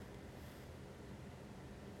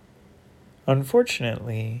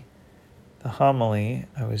Unfortunately, the homily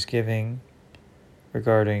I was giving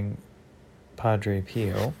regarding Padre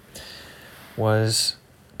Pio was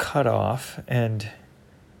cut off and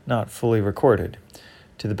not fully recorded.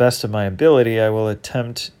 To the best of my ability, I will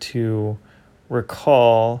attempt to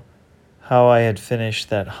recall how I had finished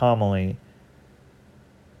that homily.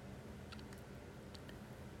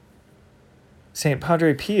 St.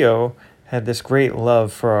 Padre Pio had this great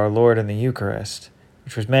love for our Lord and the Eucharist,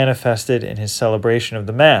 which was manifested in his celebration of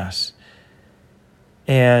the Mass.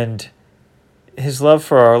 And his love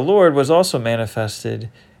for our Lord was also manifested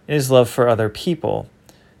in his love for other people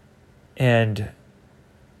and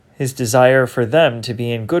his desire for them to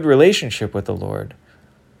be in good relationship with the Lord.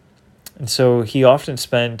 And so he often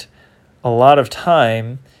spent a lot of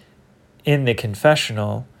time in the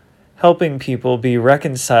confessional helping people be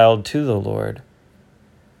reconciled to the Lord.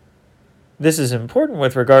 This is important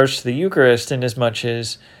with regards to the Eucharist inasmuch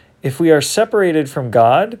as if we are separated from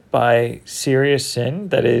God by serious sin,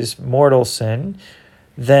 that is, mortal sin,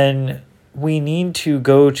 then we need to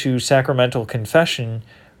go to sacramental confession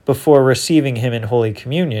before receiving him in Holy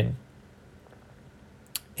Communion.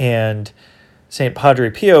 And St. Padre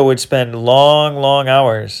Pio would spend long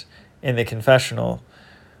hours in the confessional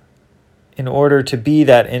in order to be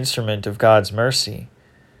that instrument of God's mercy.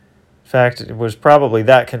 In fact, it was probably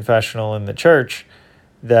that confessional in the church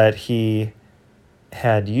that he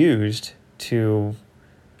had used to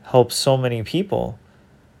help so many people.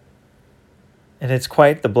 And it's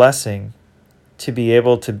quite the blessing to be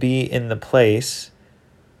able to be in the place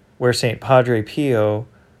where St. Padre Pio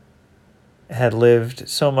had lived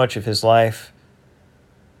so much of his life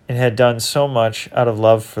and had done so much out of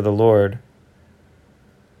love for the Lord.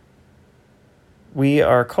 We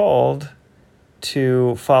are called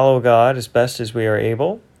to follow God as best as we are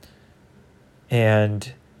able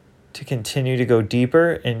and to continue to go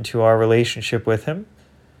deeper into our relationship with him,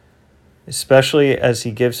 especially as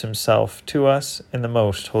he gives himself to us in the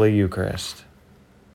most Holy Eucharist.